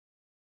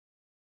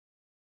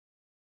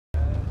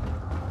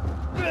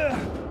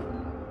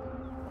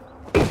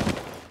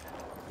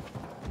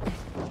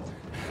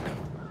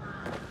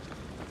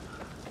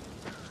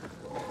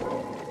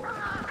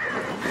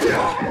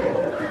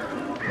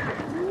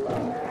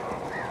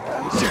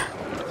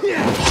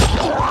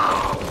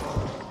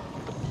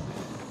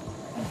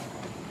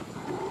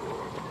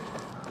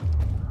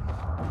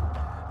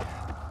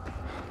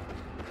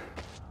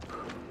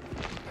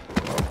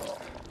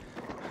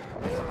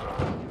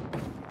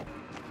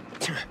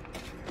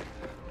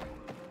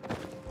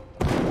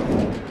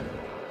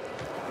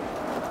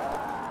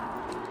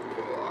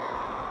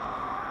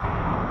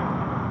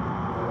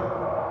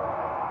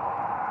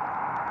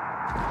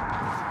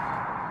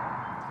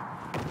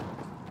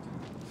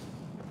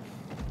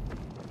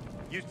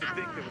Used to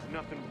think there was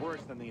nothing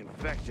worse than the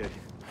infected.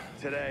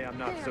 Today, I'm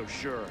not so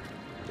sure.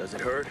 Does it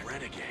hurt?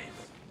 Renegades.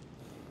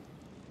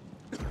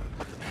 If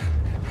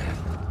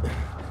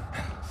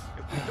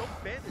we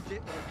don't bandage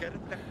it, we'll get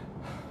infected.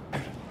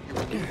 You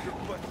will lose your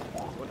foot.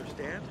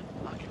 Understand?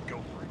 I could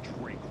go for a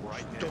drink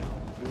right now.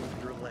 Don't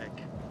move your leg.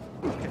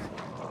 Okay.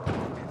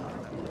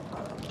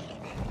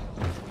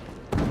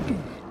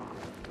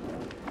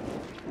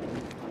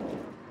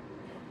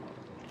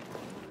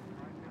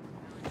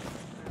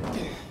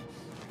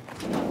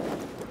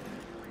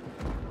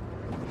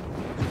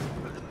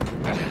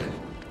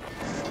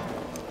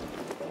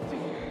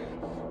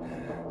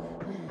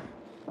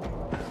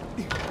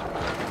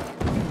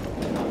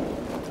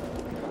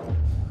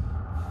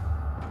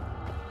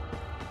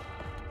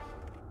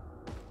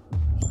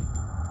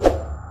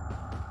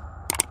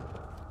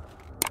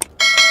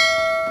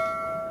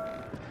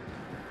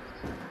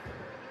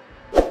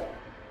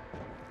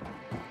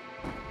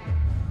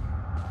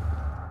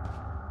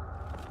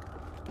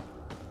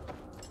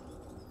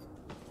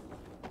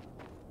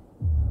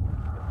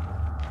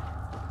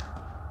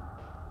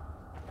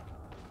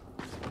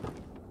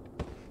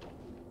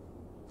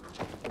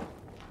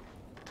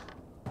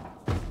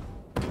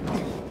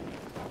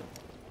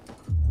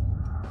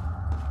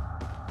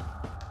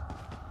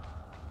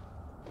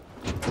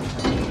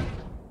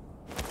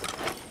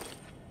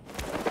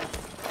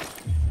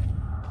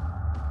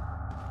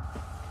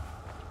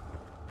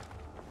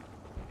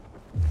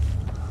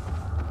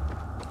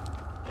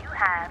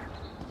 Have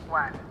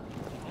one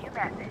new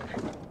message.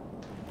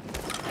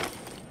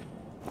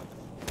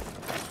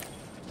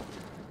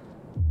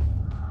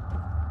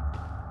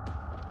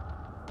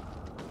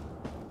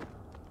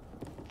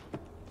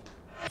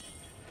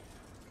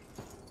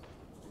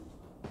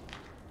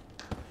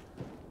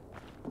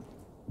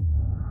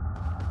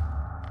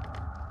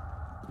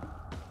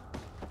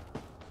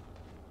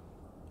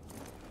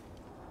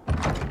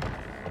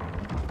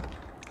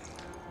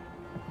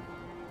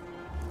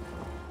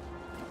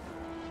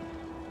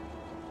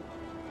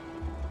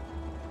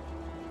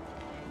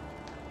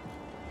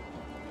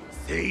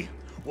 See?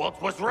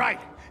 Walt was right.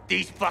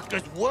 These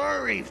fuckers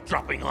were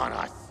eavesdropping on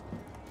us.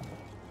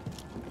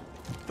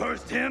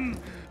 First him,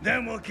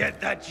 then we'll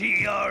get that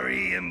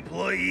GRE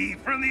employee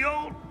from the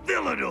old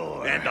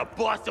Villedor. And the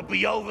boss will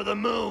be over the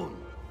moon.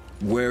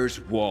 Where's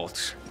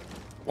Walt?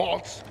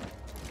 Waltz?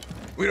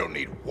 We don't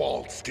need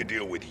Waltz to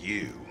deal with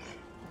you.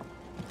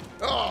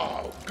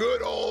 Oh,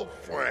 good old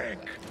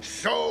Frank.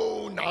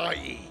 So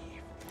naive.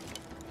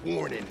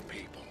 Warning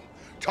people.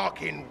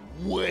 Talking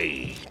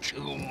way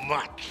too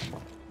much.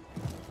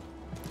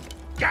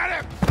 Got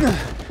him! So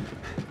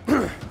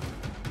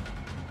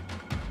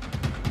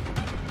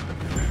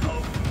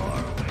far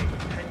away,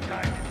 and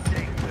time to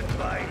say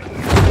goodbye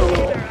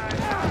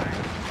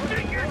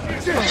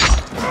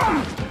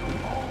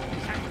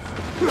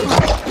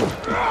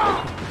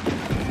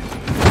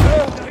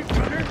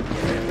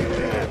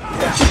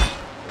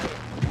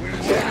We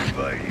will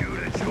invite you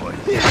to join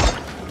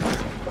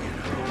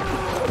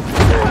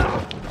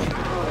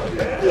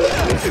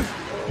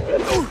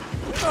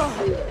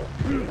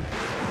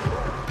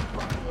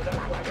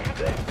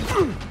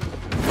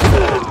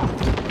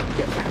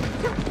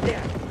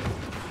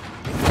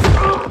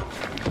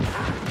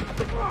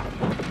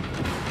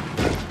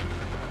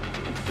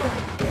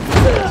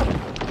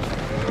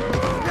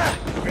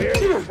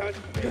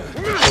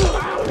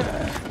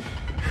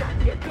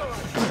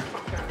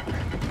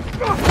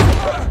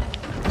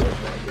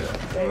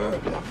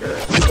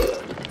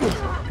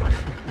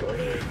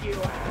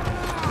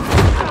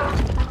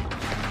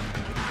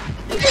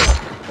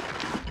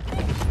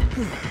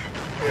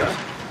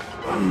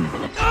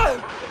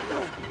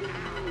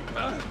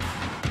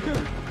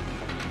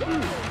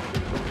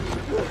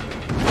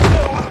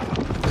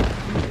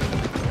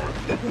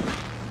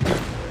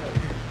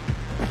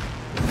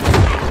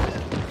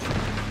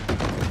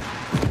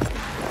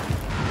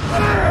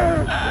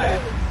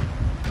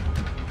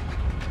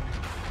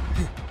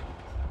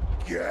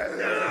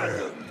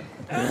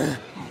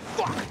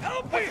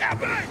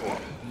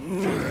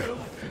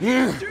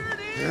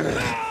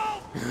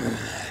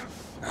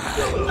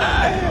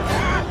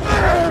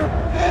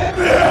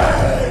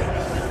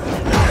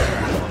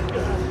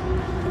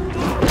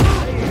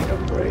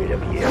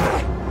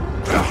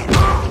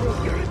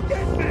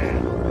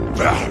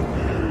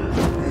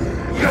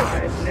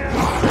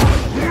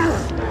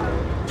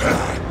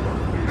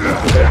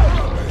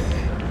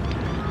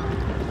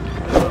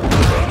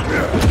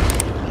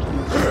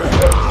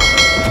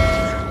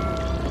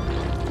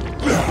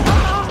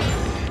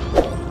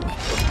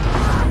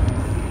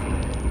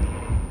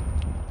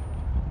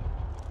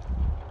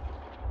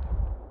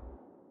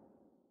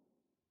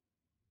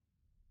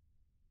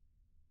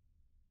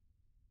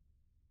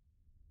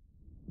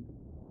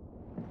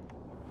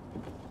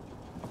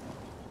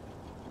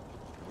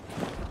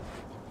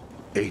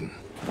Aiden.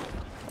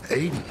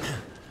 Aiden.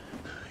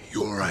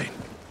 You all right?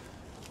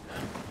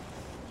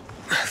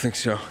 I think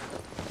so.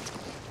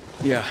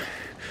 Yeah.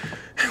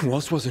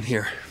 Walt wasn't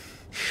here.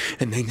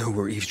 And they know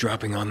we're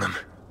eavesdropping on them.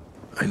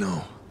 I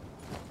know.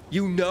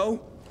 You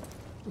know?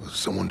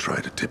 Someone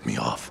tried to tip me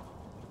off,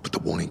 but the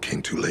warning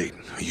came too late.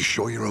 Are you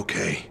sure you're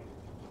okay?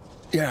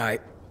 Yeah,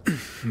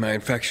 my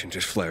infection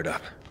just flared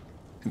up.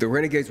 The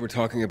renegades were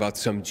talking about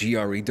some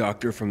GRE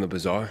doctor from the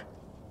bazaar.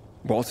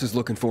 Waltz is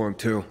looking for him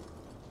too.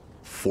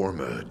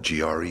 Former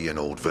GRE in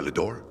Old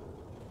Villedor?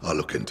 I'll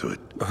look into it.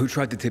 Who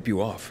tried to tip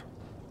you off?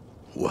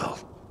 Well,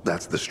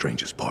 that's the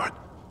strangest part.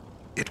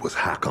 It was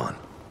Hakon.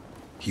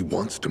 He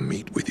wants to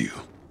meet with you.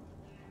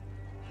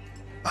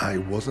 I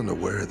wasn't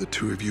aware the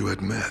two of you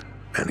had met.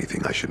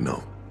 Anything I should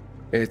know?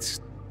 It's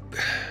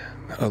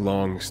a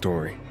long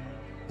story.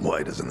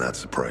 Why doesn't that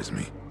surprise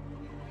me?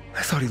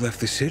 I thought he left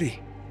the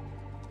city.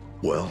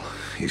 Well,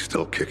 he's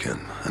still kicking,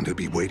 and he'll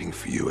be waiting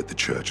for you at the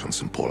church on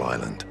St. Paul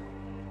Island.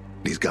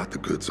 He's got the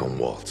goods on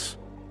Waltz.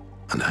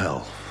 And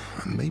hell,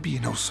 maybe he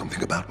knows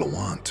something about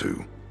Lawan,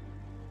 too.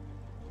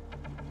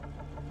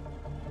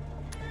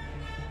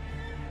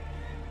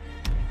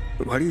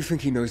 Why do you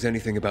think he knows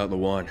anything about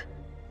Lawan?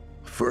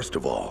 First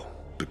of all,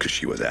 because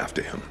she was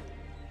after him.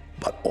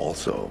 But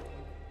also,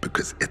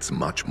 because it's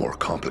much more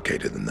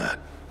complicated than that.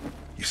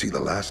 You see, the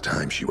last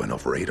time she went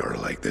off radar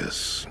like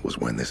this was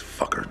when this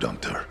fucker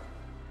dumped her.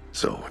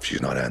 So, if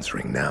she's not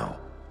answering now,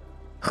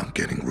 I'm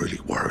getting really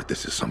worried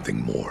this is something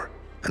more,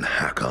 and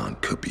Hakon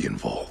could be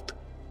involved.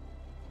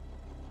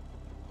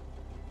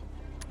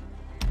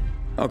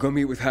 I'll go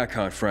meet with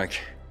Hakon,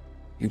 Frank.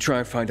 You try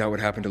and find out what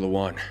happened to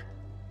Lawan.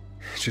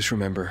 Just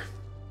remember,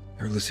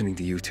 they're listening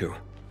to you too.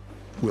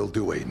 Will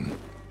do, Aiden.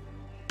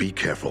 Be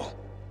careful.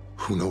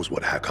 Who knows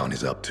what Hakon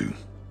is up to?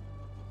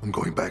 I'm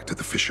going back to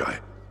the fisheye.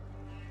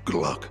 Good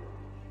luck.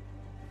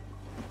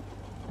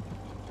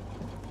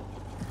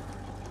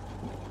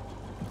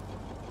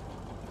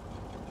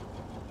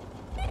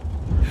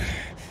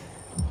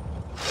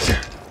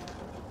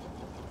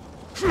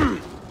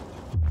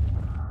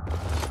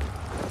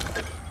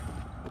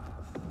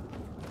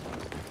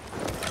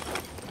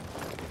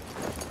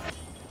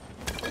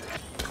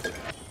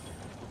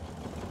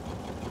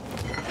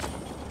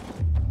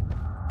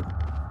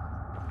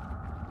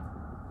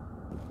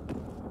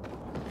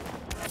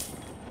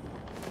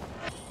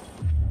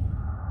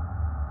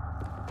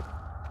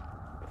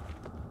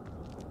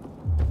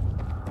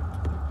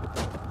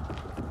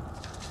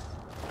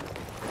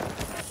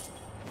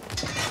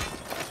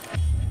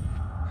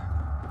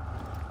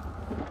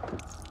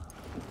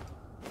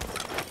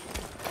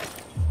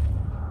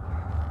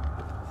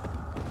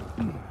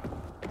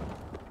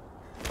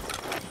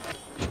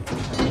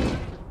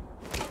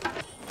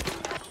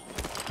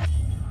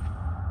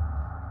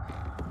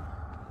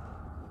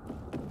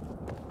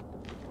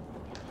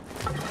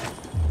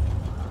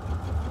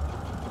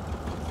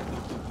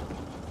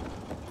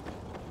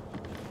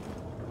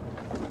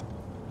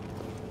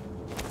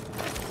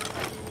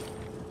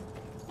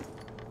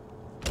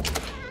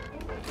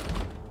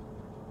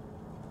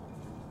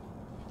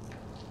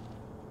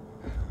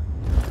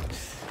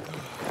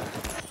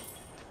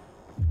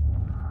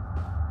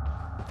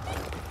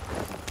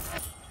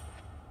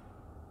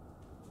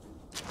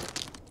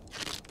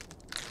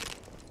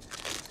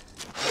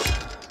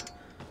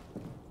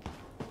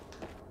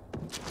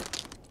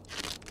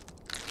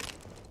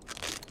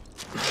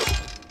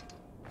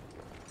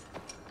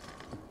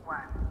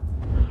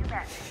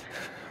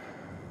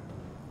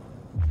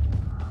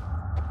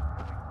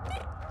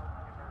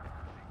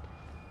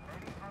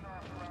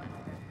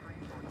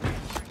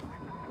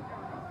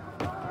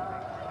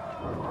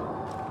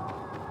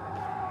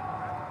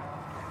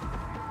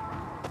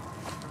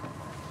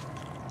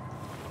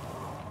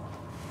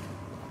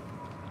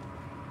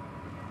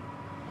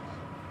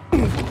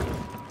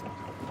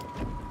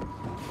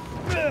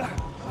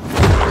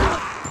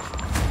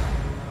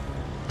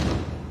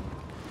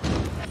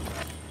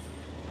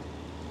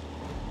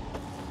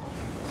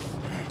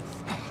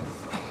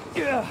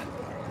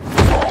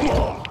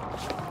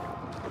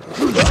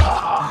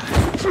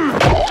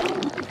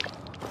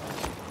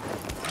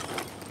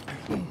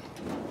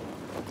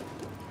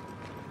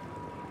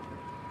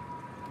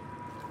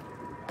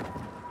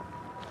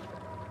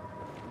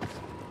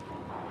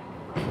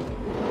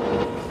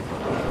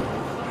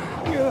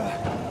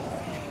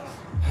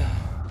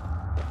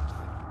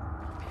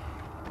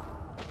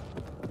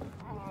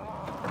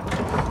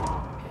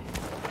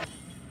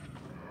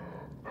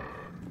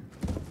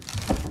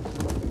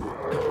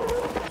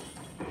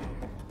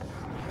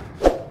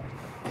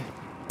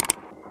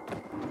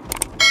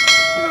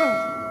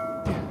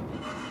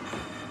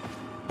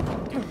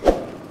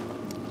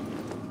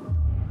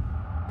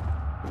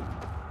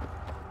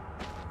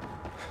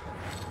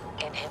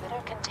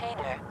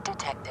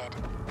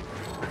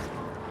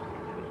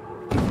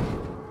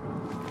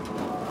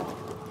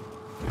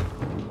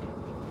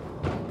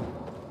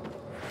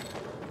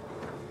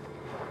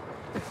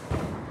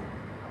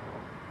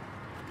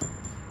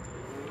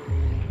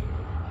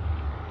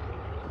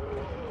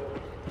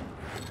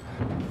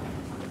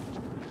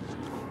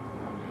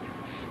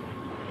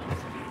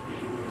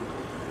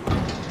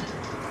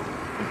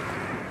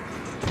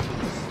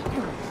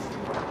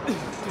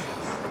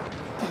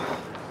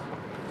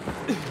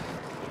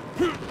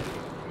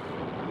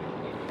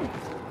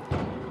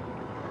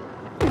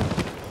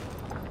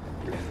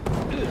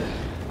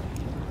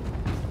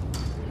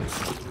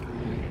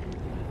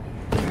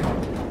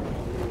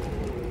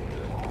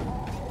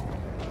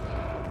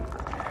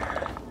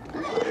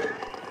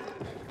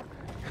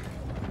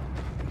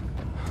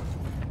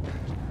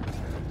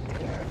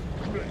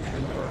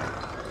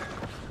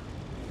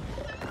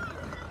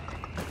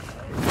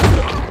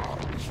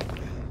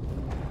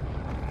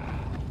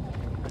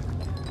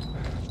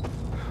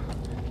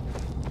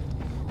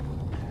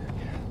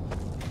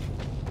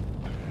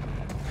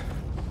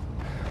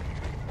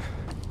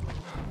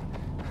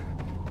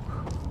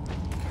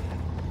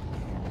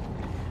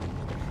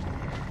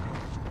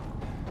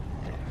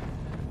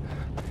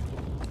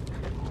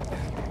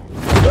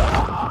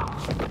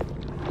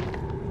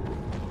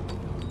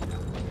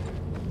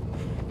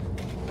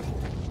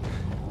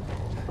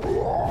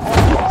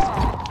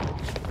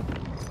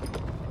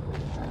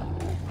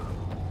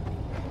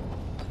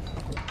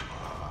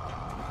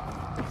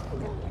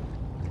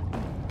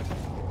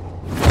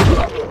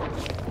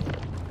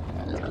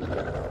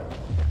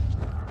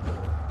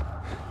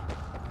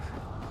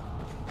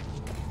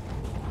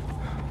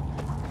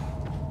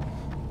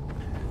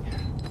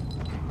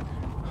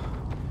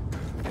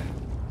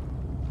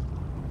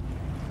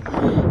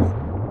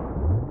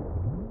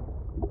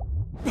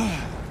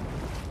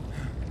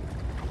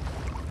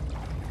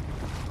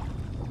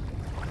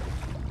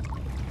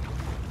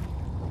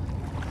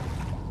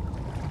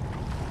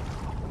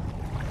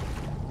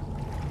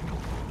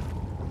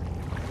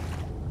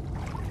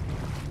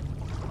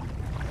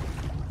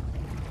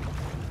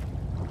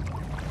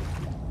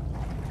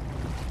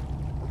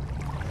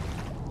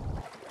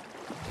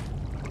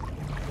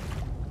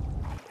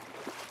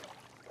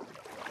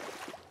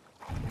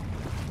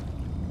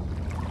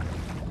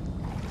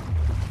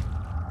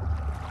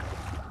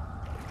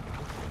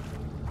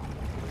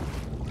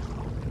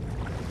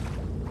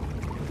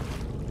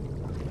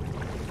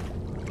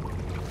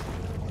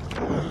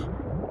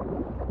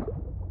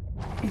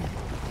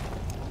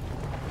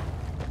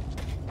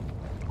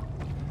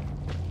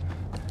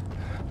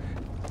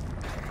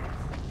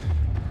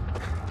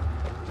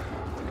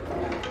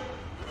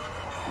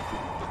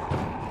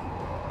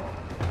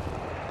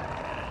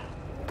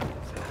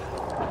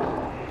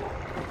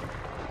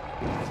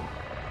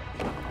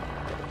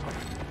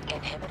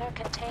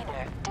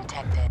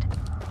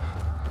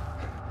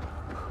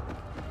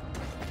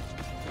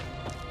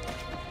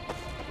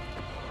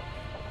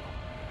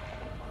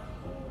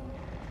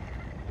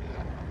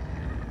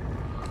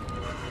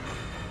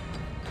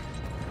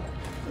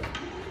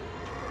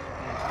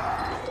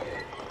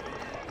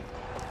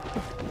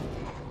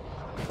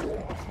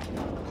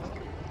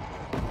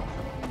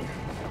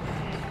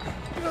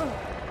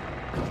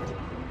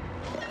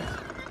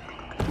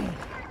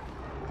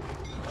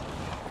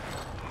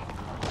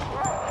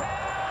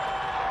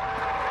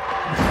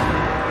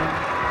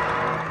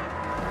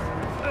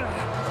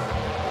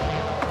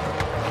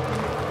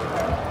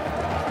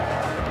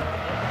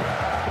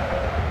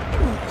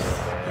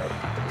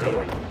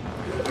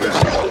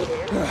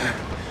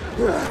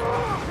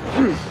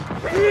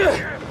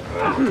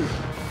 You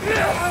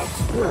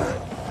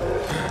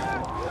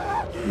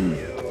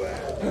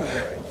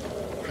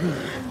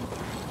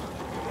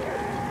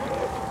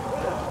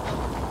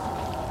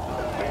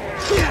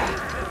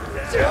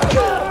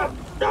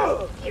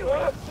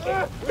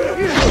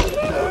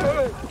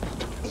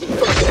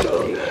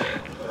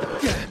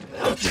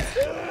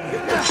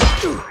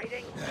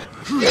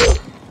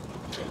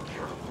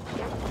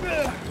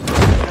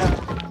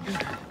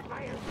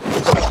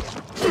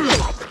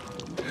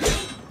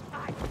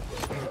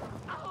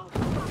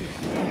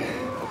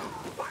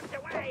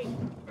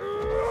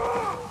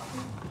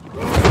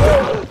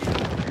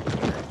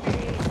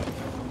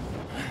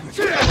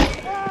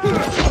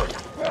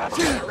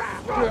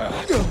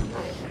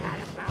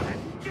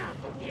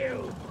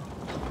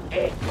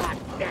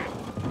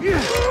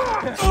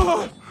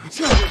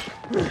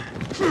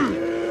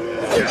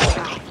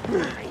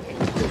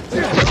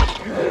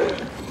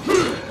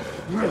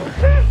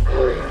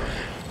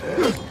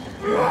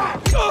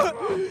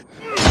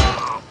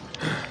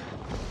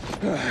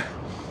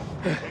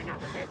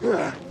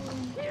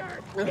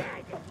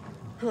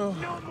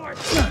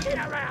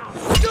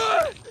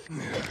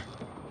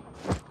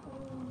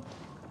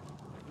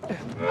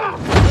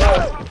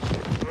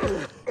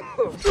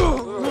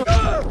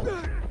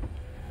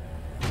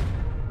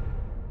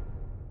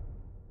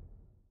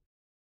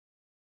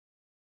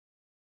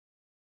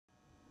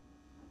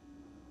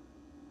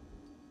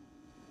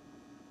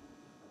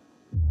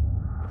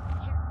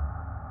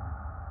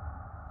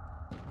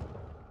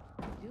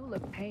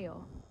look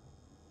pale.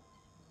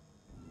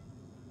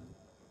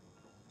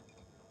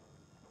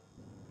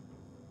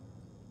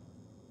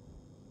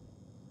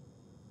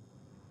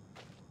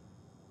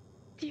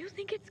 Do you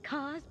think it's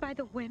caused by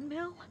the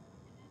windmill?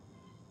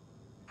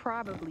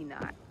 Probably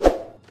not.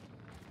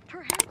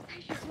 Perhaps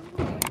I should move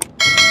away.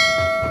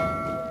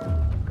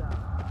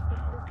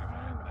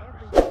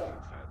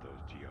 Inside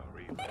those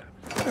GRE labs.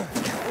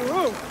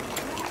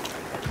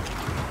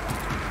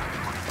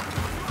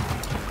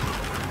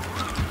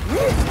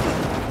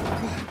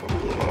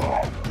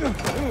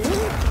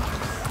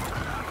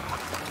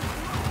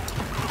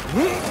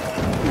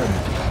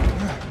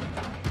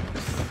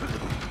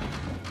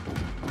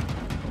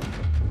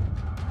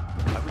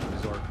 I wish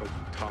Bizarre Coach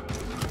would talk to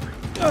us.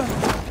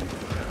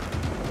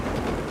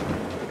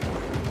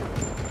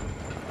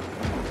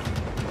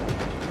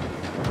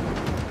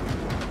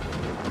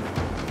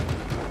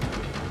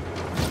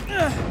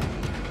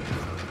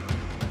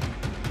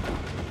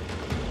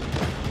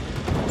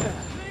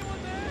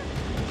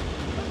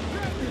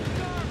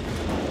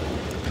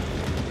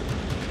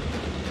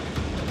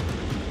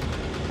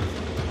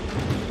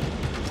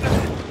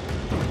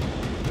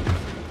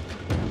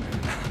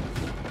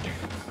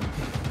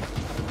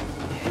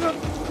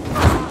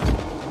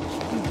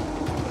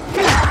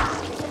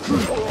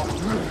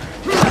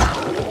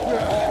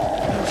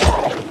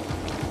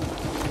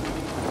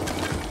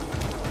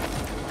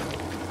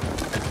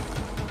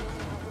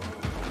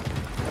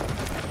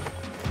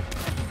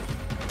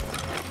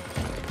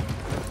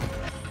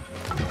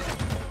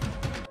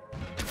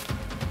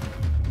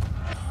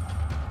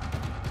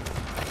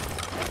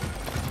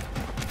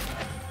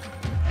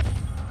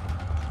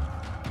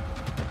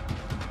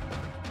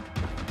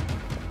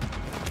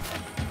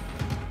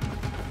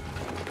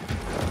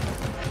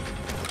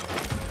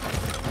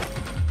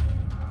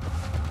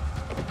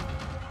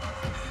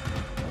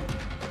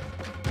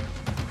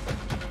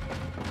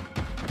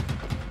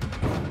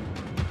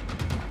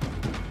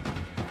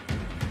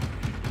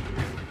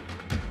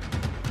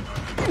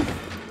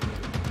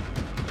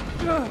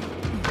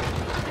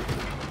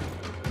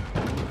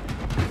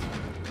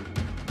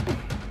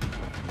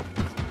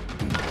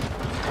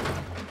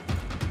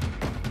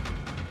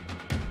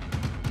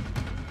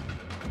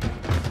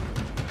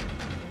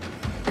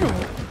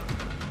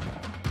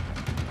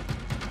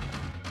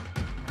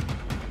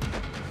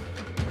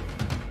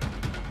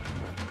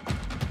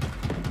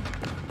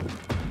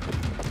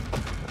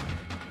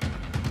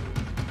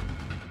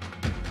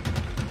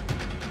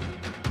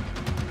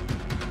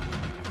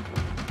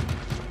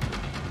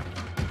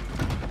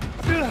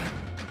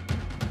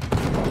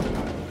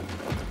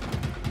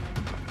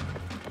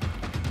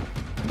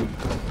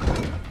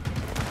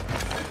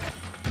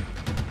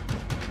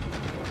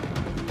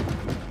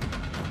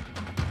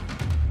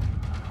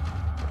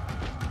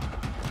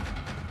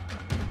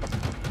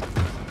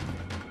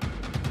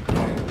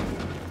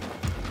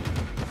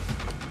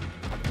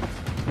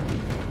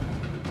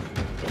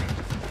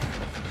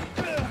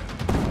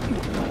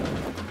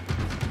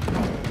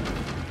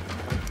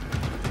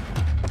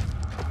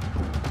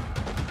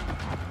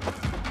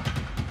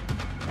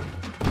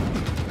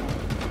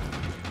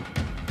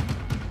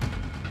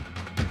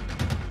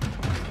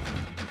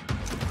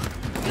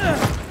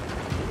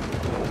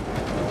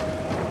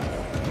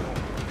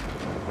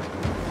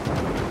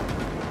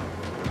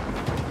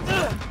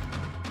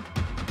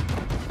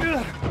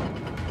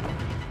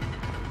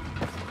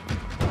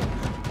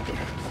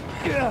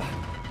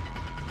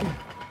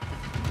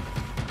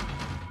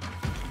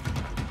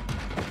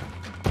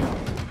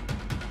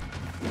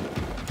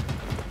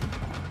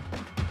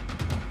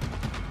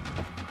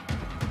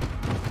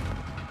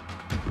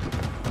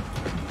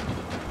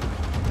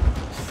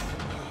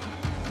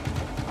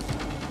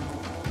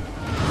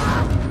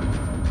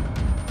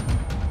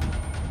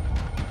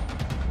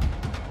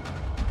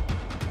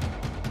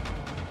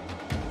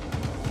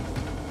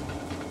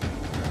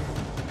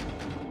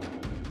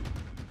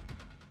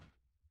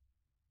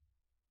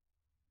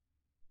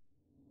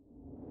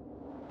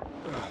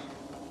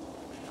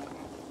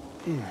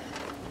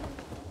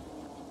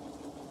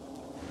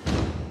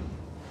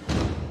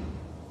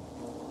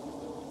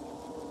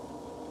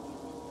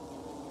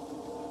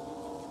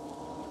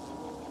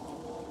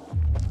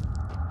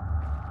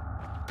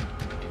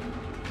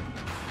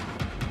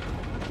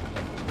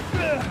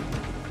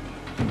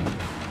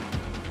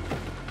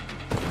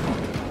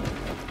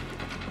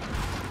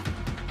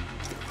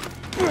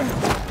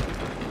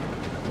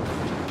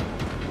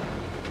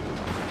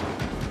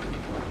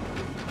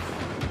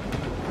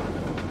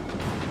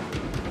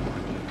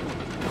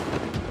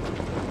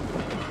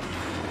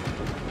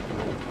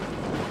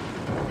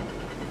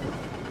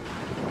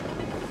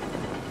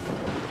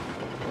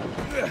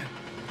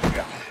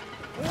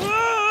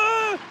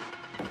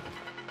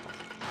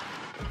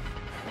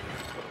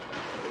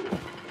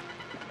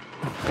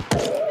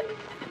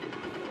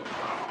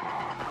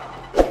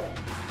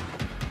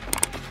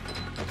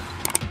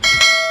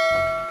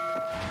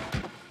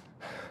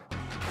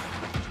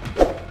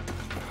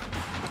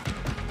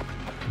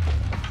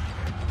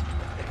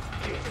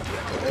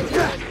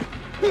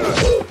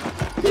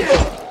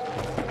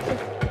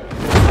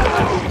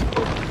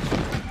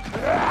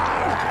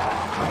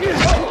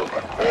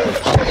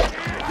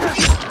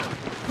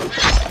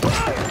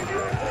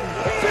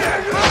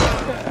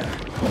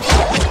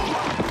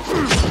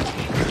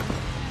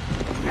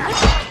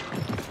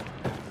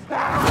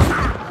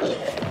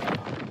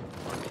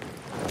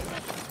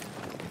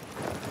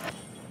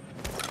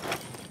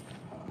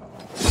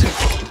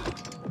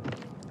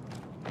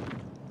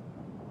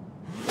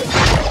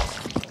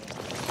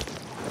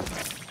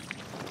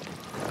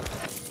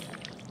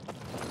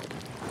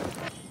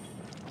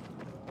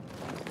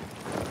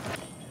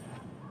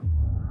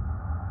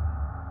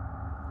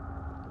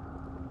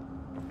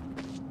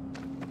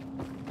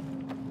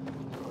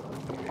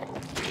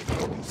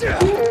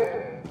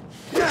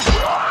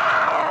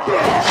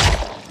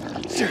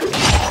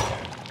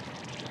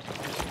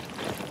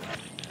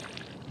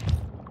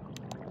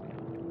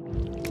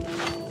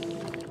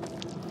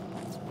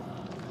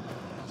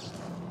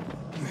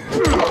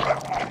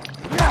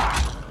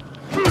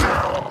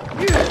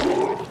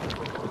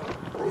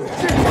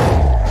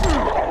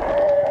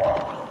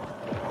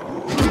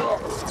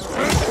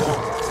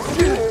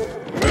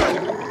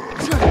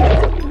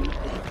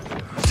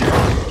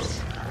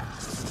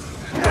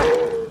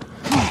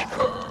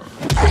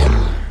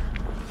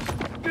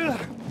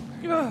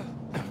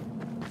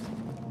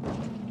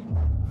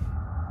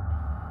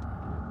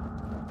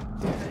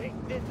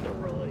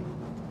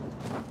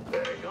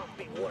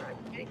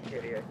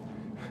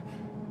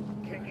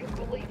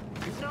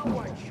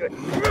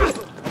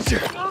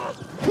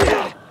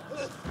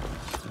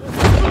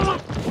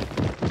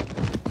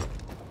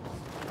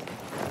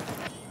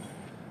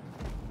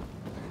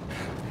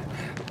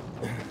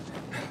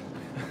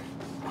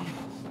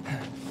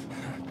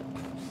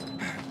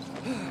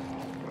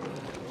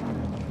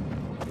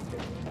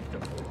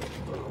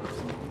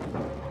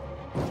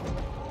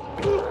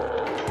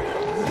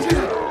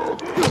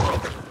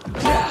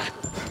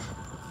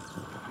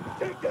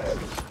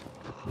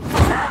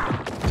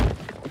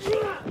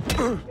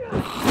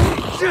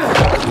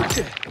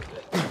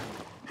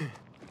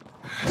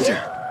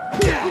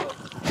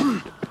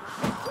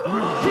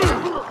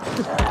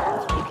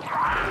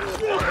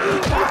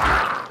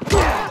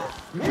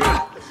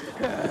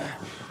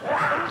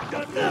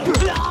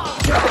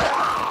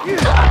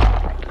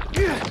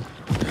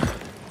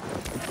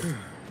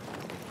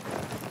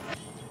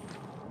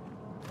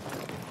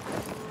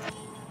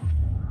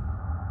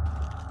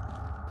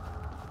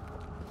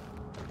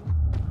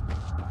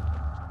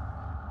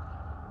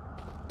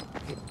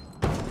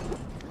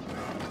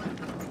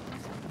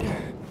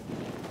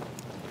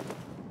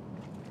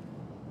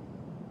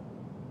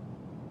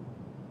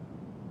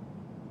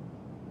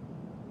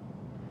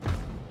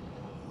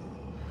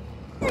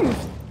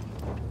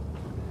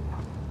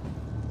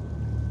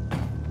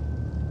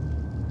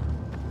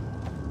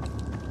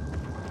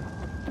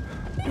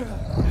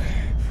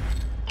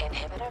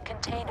 Inhibitor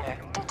container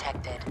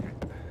detected.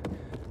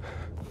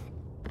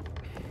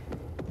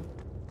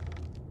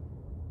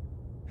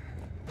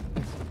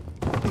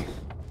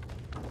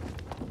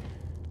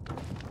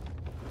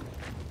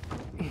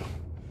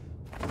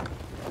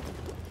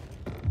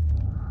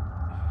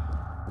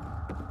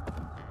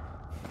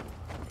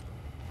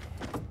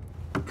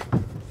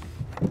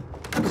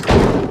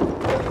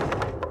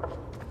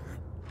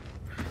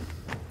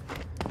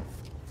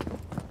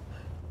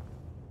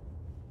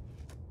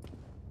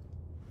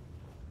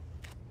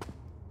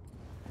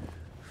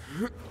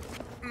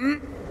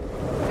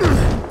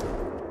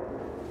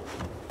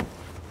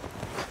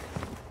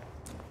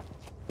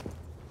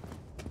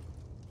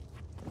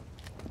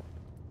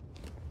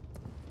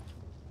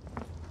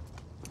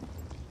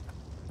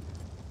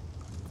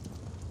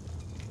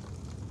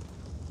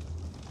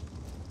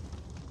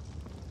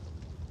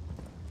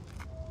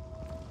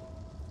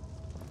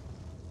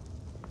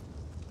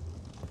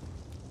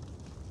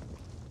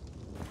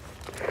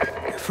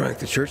 Frank,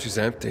 the church is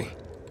empty.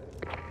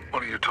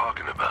 What are you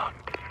talking about?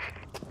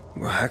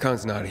 Well,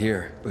 Hakon's not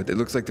here, but it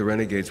looks like the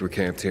renegades were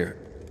camped here.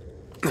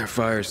 Their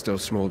fire's still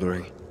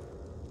smoldering.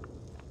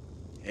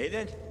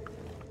 Aiden?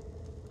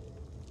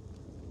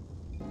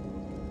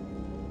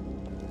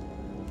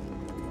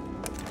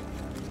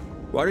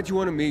 Why did you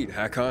want to meet,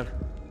 Hakon?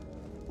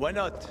 Why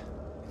not?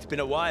 It's been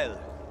a while.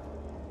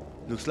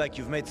 Looks like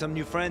you've made some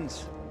new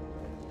friends.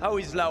 How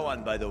is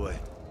Lawan, by the way?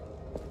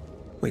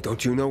 Wait,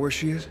 don't you know where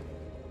she is?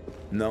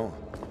 No.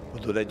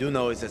 But what I do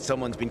know is that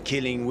someone's been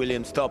killing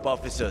William's top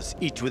officers,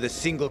 each with a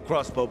single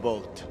crossbow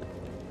bolt.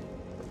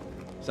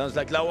 Sounds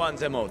like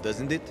Lawan's MO,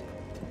 doesn't it?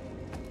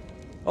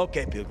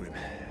 Okay, Pilgrim.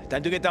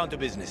 Time to get down to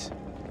business.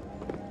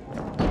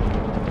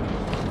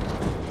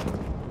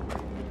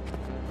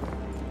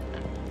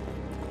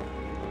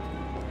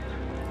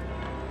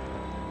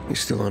 You're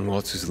still on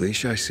Waltz's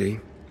leash, I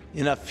see.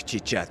 Enough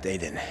chit-chat,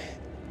 Aiden.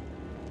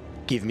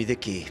 Give me the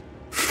key.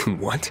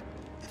 What?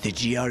 The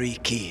GRE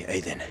key,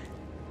 Aiden.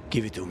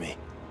 Give it to me.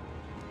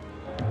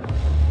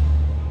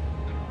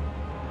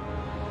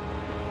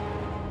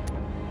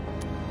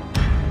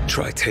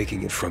 Try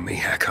taking it from me,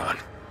 Hakon.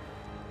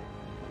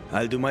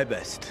 I'll do my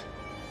best.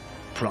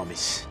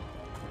 Promise.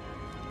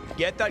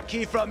 Get that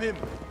key from him!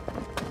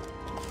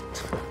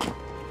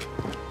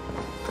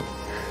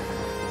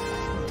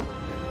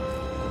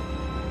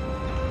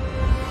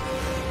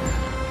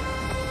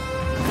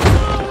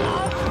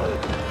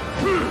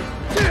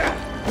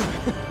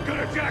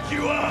 Gonna jack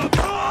you up!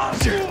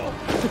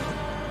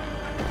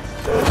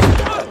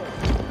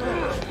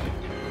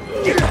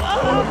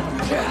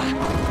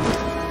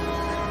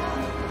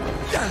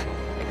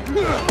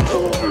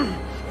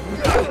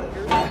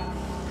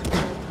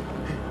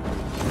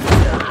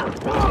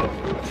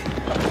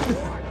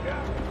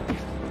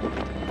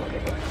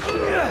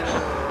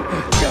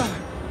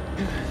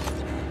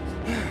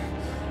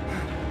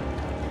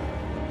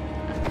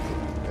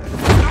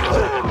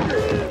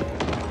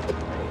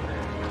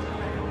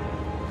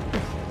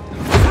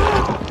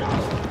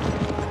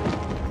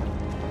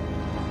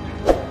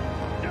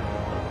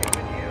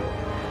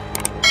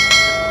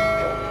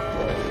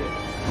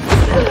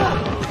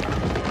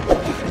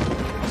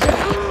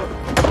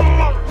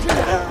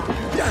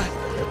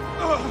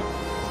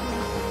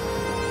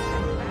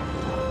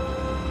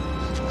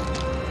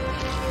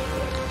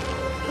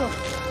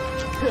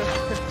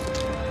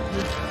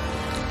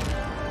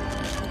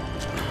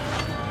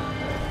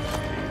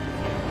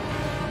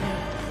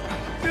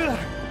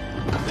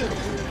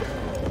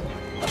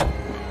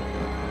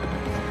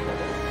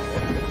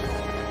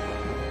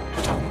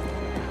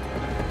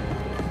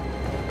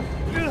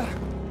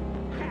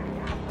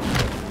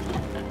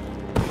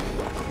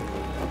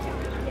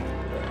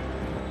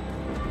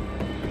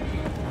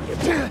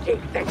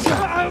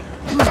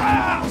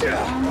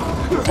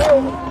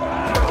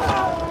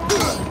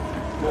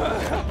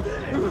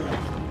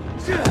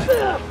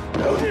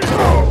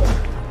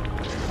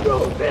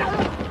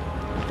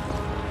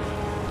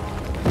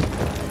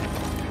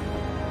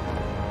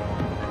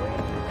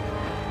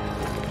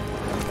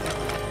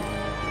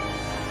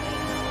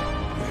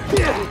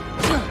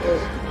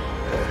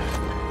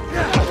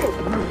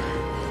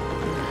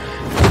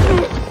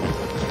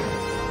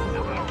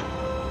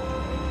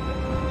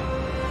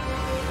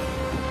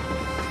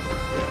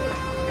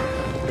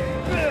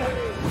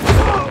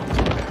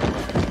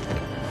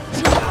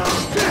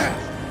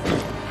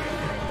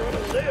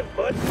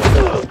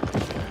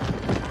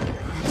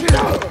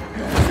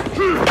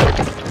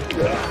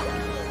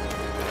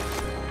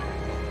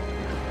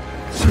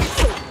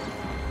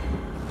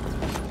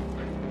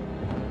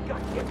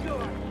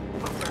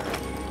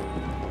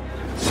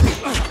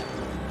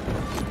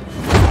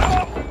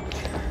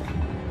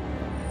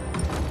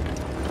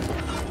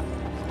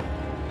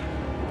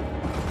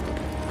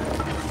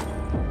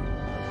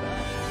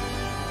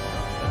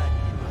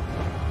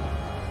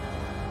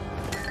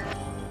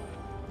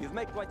 You've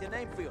made quite a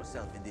name for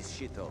yourself in this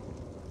shithole.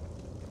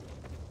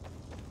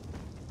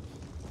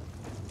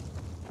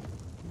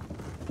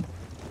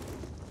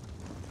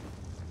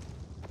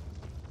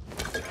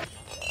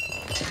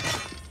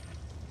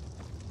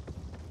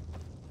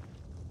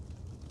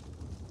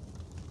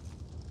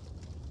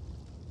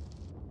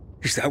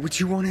 Is that what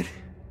you wanted?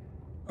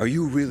 Are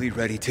you really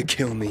ready to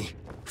kill me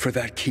for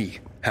that key,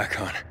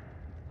 Hakon?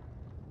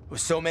 Well,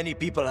 so many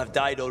people have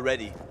died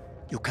already.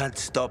 You can't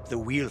stop the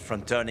wheel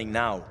from turning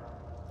now.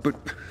 But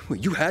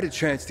you had a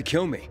chance to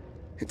kill me,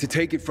 to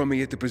take it from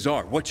me at the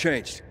bazaar. What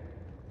changed?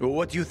 Well,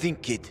 what do you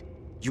think, kid?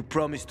 You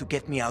promised to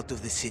get me out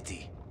of the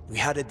city. We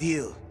had a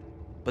deal.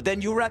 But then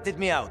you ratted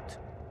me out.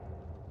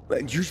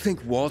 And you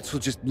think Waltz will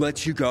just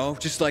let you go,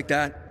 just like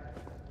that?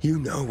 You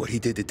know what he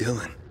did to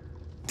Dylan.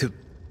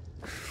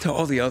 To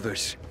all the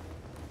others.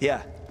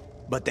 Yeah,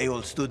 but they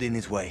all stood in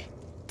his way.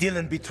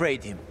 Dylan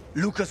betrayed him.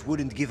 Lucas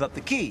wouldn't give up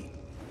the key.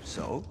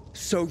 So?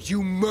 So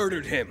you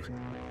murdered him!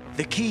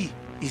 The key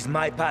is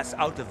my pass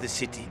out of the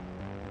city.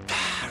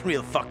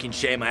 Real fucking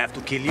shame I have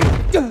to kill you.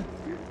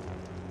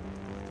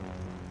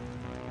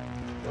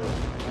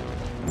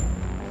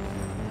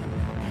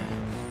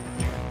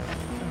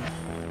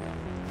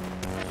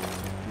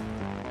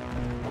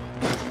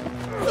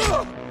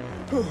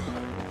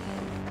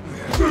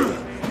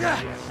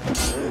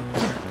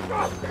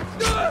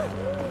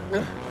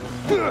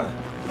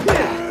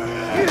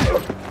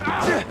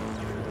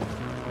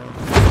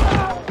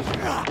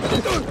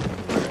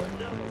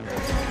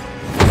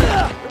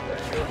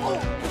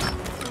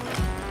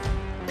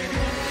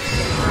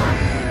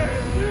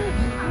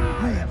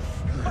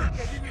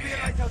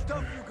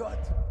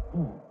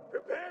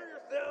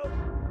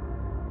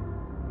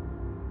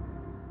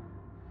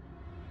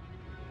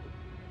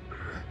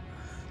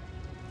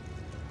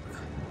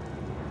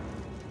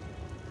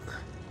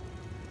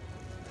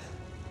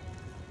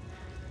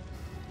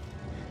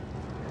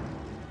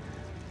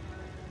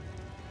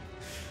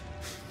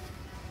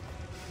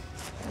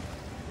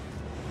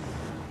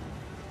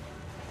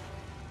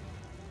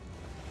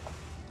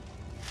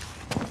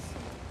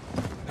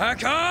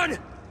 Hakon!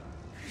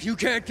 You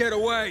can't get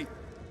away!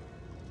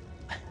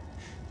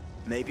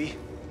 Maybe.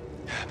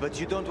 But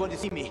you don't want to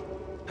see me.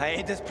 I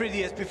ain't as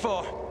pretty as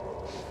before.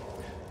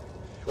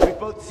 We've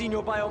both seen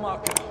your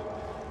biomarker.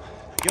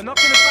 You're not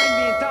gonna find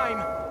me in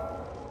time.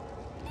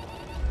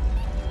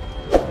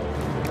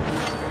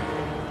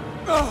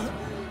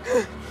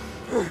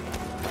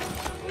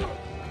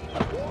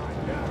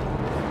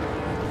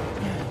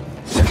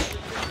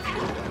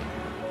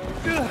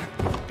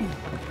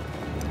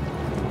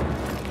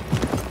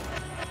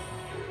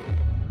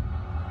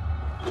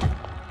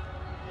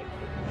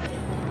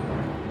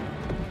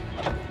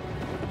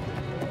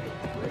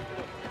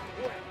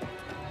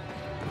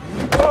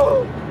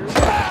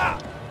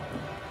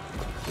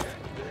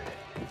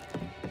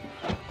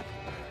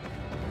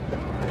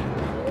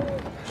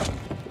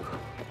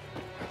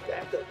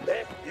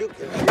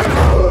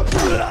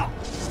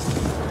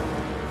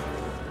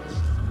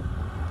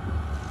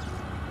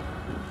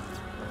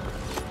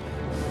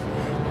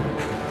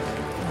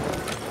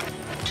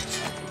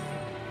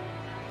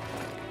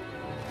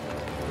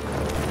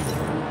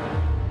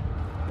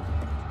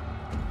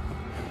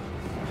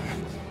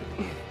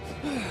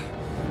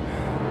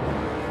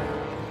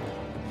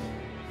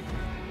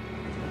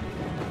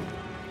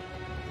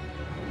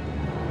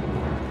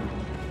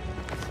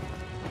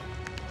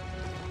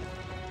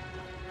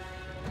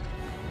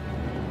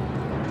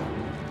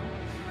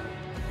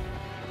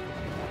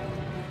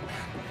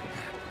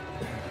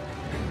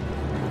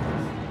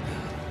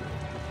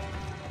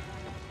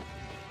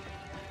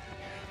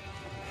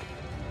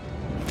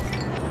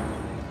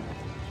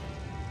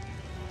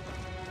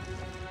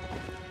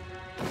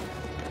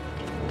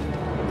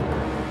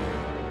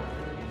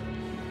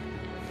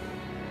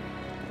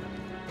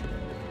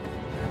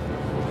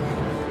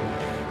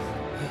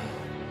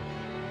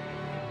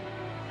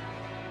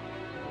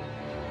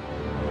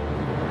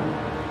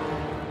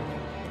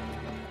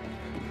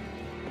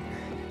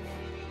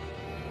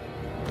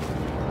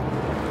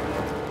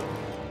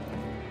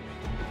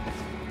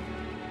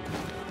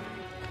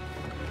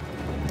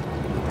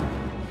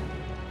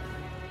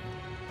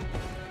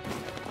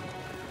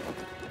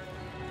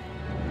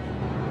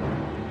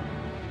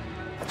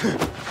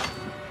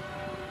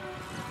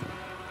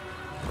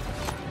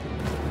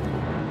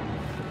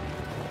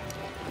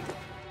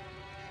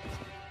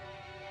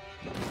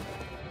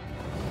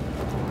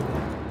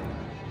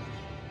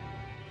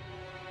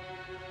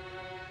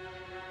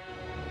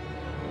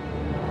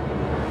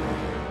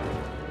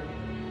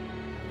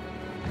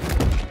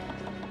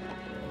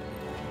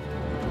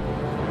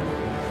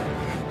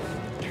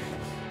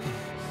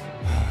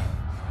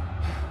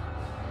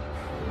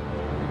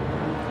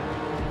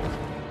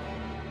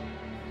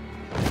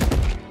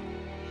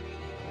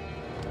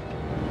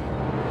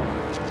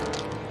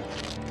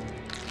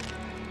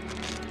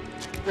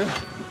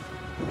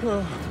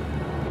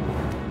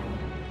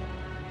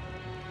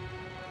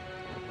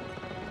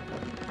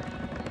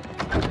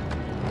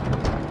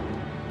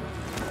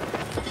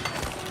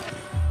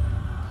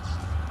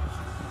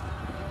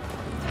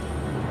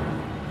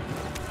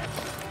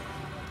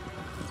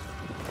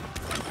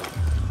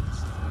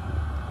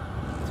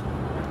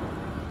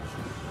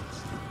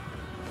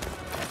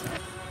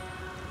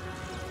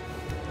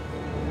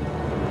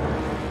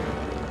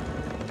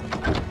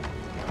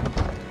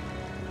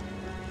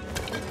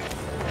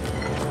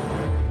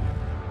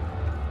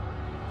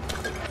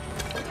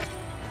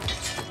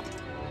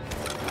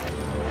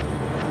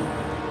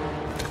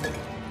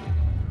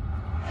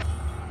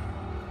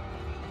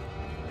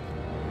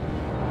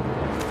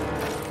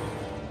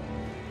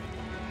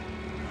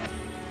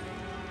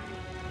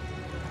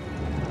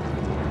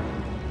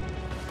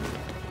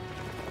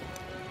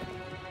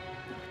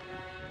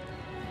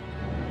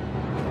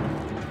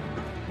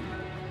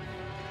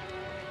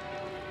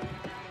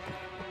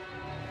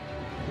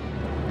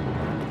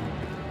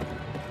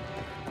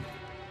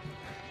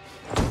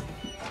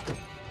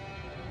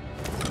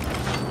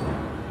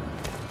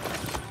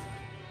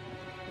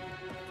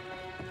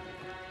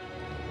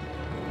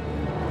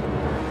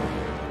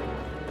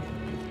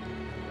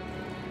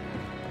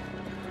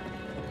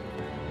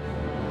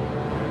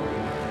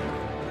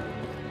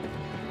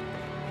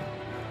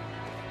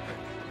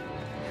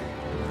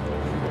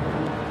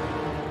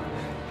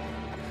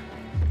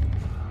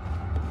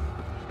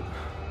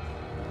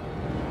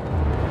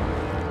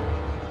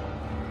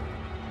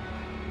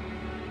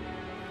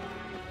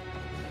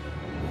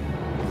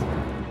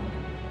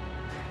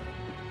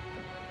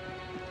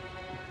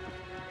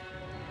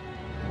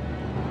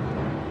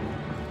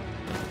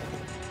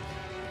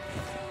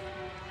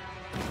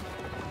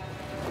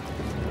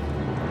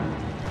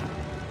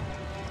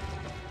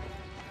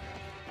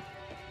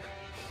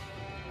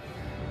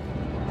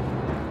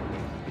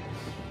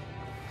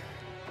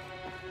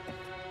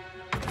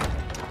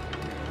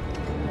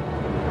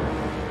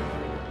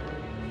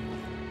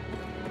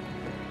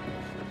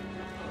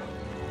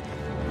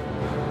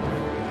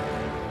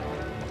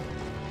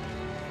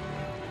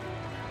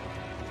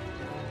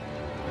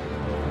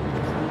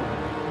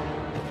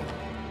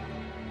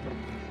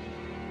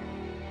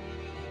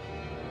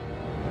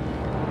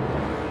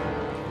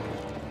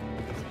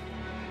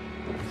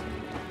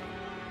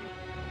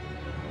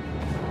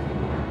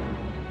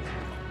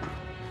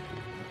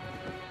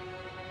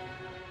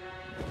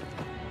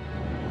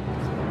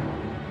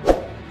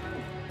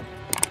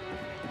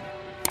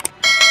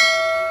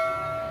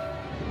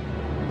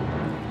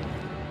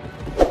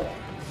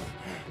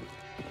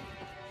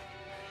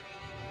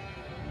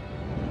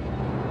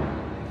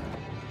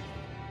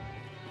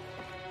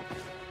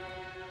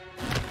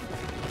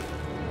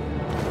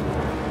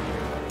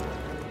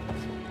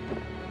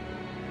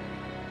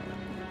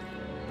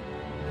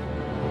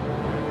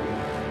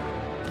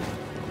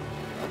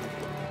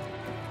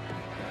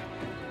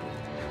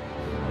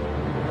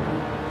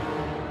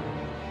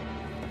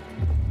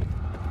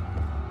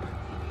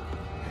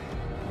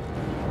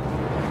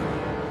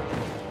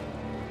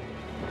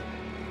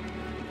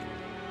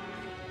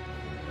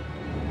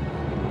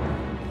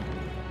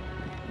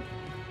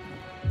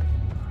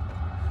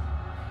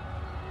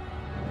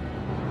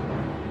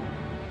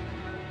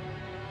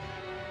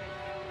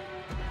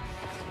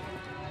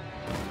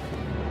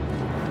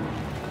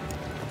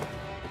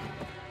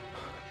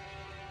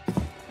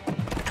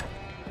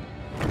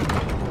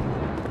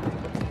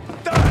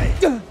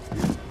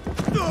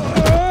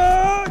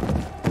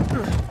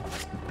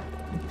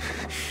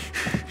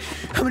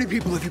 How many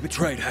people have you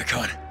betrayed,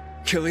 Hakon?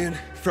 Killian?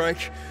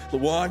 Frank?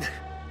 Lawan?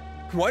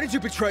 Why did you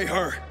betray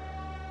her?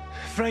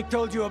 Frank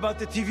told you about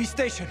the TV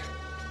station.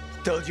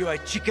 Told you I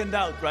chickened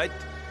out, right?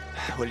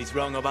 Well, he's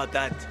wrong about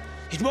that.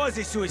 It was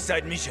a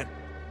suicide mission.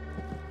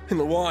 And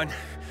Lawan,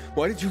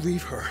 why did you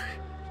leave her?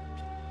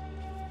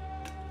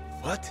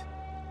 What?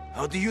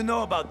 How do you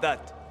know about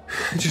that?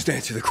 Just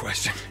answer the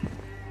question.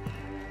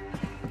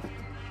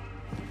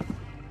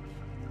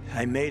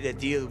 I made a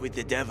deal with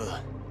the devil.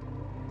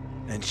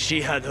 And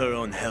she had her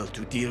own hell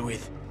to deal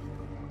with.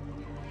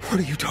 What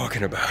are you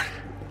talking about?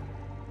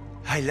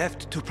 I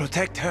left to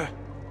protect her.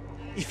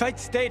 If I'd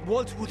stayed,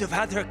 Walt would have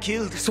had her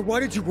killed. So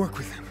why did you work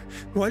with him?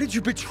 Why did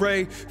you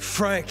betray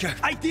Frank?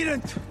 I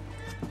didn't!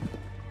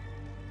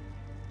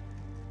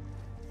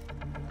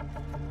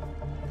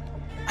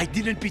 I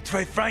didn't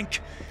betray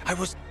Frank. I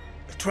was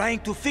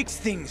trying to fix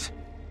things.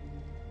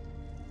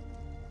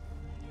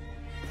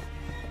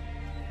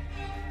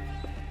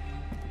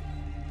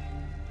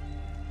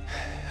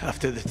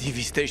 After the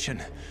TV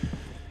station,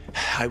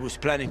 I was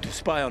planning to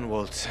spy on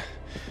Waltz.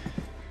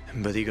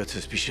 But he got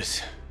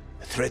suspicious.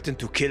 Threatened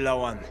to kill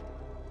Lawan.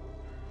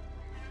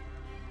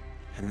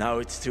 And now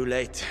it's too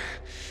late.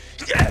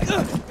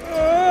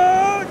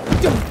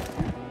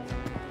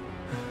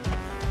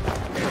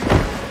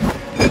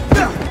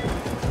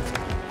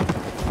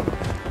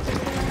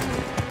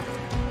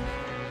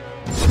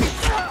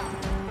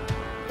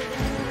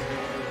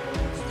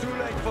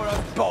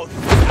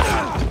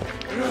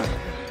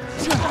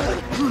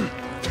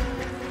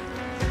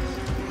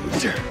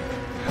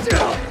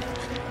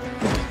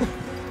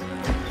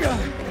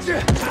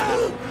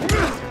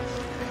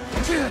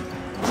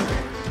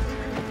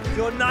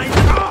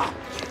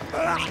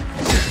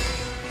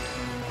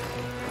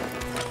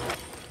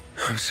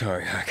 I'm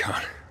sorry,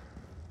 Hakon.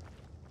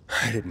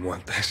 I didn't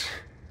want this.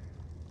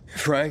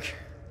 Frank?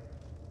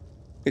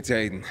 It's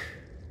Aiden.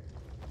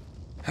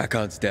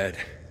 Hakon's dead.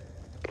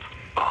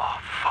 Oh,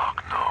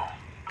 fuck no.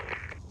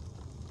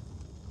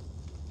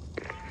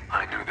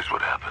 I knew this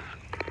would happen.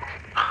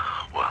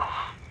 Well,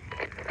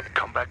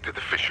 come back to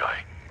the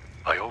fisheye.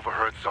 I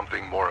overheard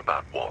something more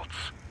about Waltz.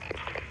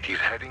 He's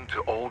heading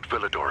to Old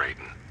Villedor,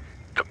 Aiden.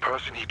 The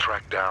person he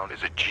tracked down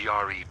is a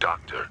GRE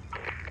doctor.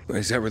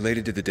 Is that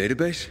related to the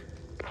database?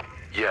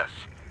 Yes,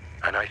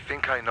 and I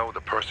think I know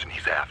the person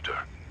he's after.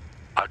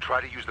 I'll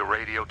try to use the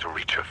radio to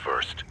reach her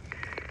first.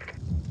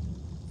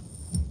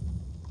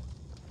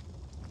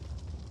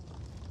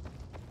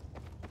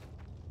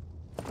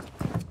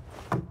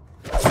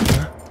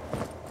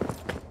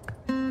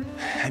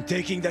 I'm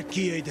taking that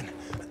key, Aiden.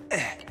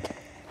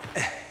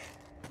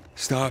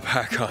 Stop,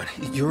 Hakon.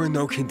 You're in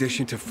no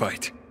condition to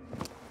fight.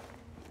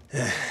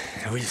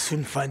 We'll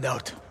soon find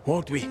out,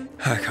 won't we?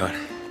 Hakon,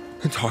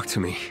 talk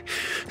to me.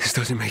 This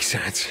doesn't make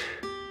sense.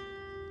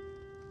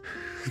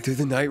 Do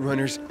the Night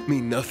Runners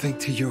mean nothing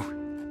to you?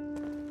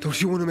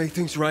 Don't you want to make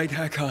things right,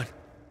 Hakon?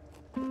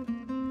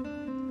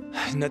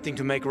 Nothing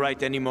to make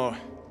right anymore.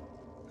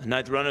 The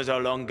Night Runners are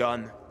long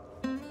gone.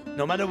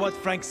 No matter what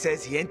Frank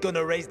says, he ain't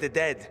gonna raise the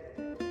dead.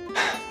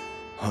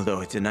 Although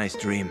it's a nice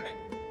dream.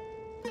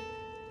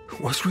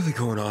 What's really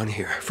going on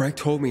here? Frank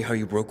told me how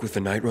you broke with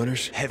the Night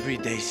Runners. Every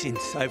day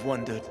since, I've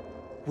wondered.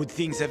 Would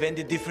things have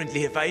ended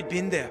differently if I'd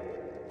been there?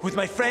 Would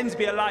my friends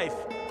be alive?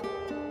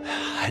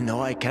 I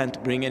know I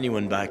can't bring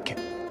anyone back.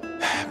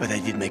 But I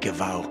did make a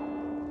vow.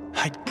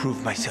 I'd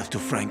prove myself to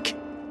Frank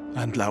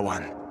and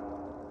Lawan.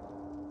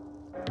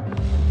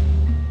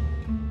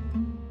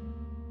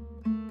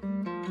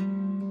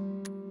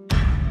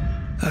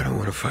 I don't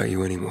want to fight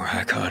you anymore,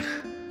 Hakon.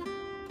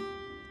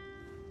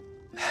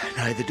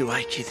 Neither do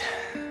I, kid.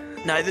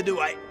 Neither do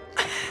I.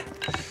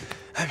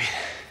 I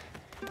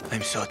mean,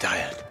 I'm so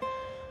tired.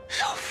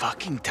 So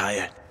fucking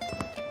tired.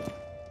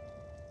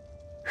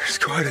 It's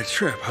quite a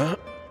trip, huh?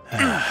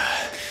 I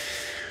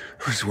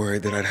was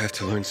worried that I'd have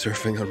to learn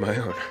surfing on my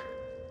own.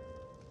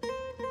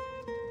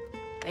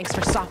 Thanks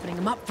for softening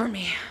him up for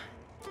me.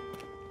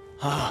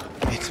 Ah,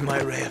 it's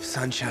my ray of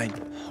sunshine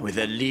with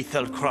a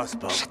lethal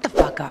crossbow. Shut the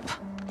fuck up.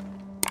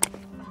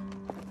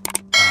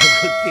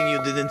 Good thing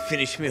you didn't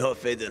finish me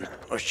off, Aiden,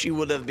 or she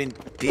would have been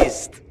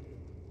pissed.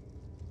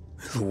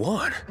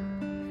 Lawan?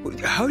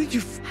 How did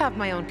you Have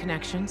my own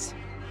connections.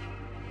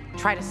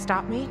 Try to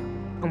stop me,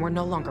 and we're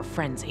no longer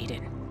friends,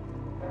 Aiden.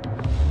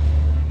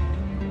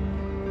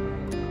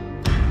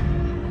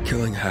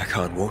 Killing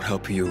Hakon won't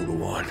help you,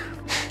 Lawan.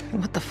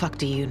 What the fuck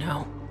do you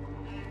know?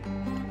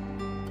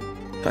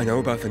 I know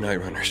about the Night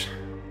Runners.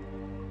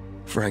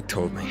 Frank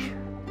told me.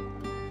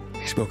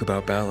 He spoke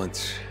about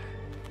balance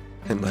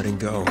and letting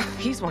go.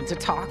 He's one to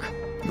talk.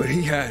 But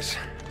he has.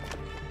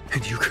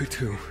 And you could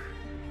too.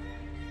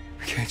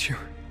 Can't you?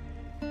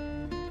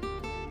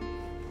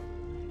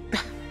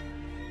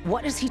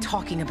 What is he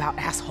talking about,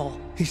 asshole?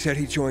 He said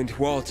he joined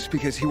Waltz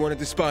because he wanted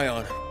to spy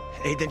on him.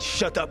 Aiden,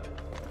 shut up.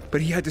 But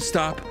he had to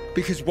stop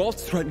because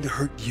Waltz threatened to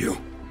hurt you.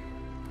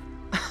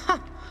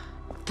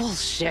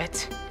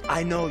 Bullshit.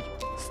 I know.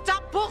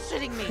 Stop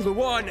bullshitting me!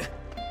 Lawan!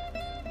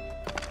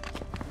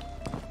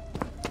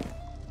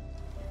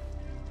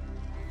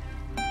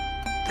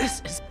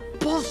 This is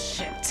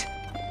bullshit.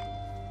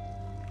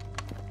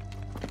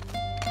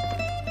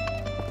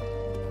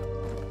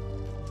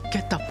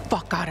 Get the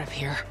fuck out of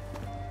here.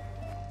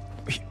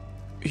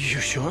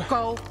 You sure?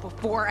 Go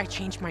before I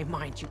change my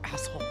mind, you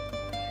asshole.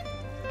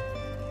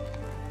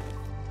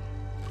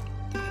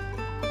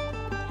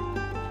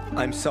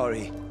 I'm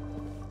sorry.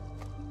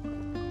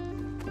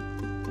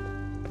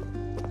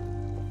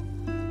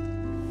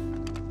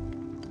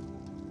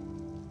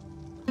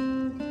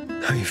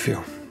 How you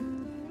feel?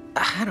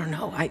 I don't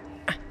know. I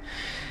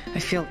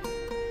feel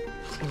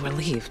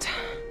relieved.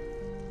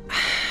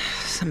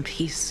 Some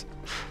peace,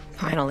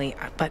 finally.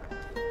 But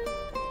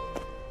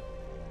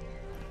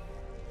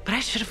I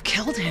should have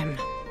killed him.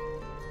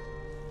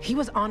 He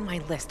was on my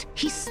list.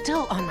 He's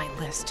still on my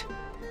list.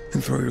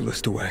 And throw your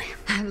list away.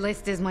 That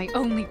list is my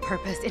only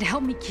purpose. It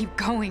helped me keep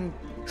going.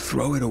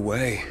 Throw it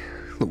away,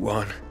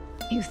 Luan.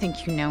 You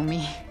think you know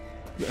me?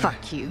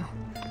 Fuck you.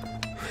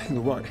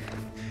 Luan,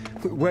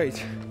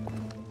 wait.